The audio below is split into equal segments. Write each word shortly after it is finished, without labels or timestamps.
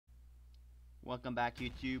Welcome back,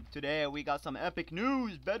 YouTube. Today we got some epic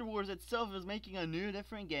news. Bedwars itself is making a new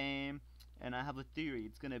different game, and I have a theory.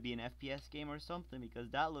 It's gonna be an FPS game or something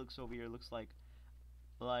because that looks over here looks like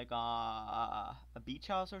a beach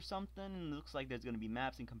house or something. And it looks like there's gonna be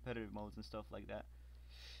maps and competitive modes and stuff like that.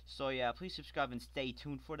 So yeah, please subscribe and stay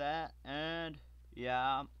tuned for that. And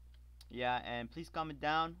yeah, and please comment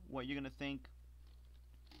down what you're gonna think.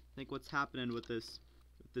 What's happening with this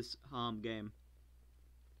game.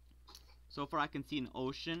 So far I can see an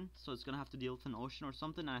ocean, so it's gonna have to deal with an ocean or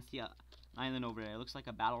something, and I see an island over there. It looks like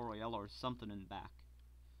a battle royale or something in the back.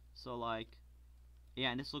 So like,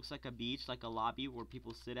 yeah, and this looks like a beach, like a lobby where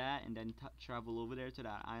people sit at and then travel over there to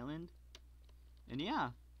that island. And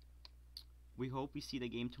yeah, we hope we see the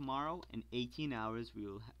game tomorrow. In 18 hours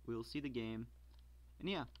we'll see the game. And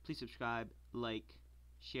yeah, please subscribe, like,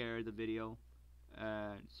 share the video,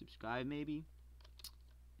 subscribe maybe.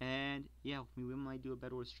 And yeah, we might do a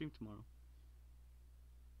Bedwars stream tomorrow.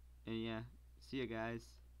 And yeah, see ya guys.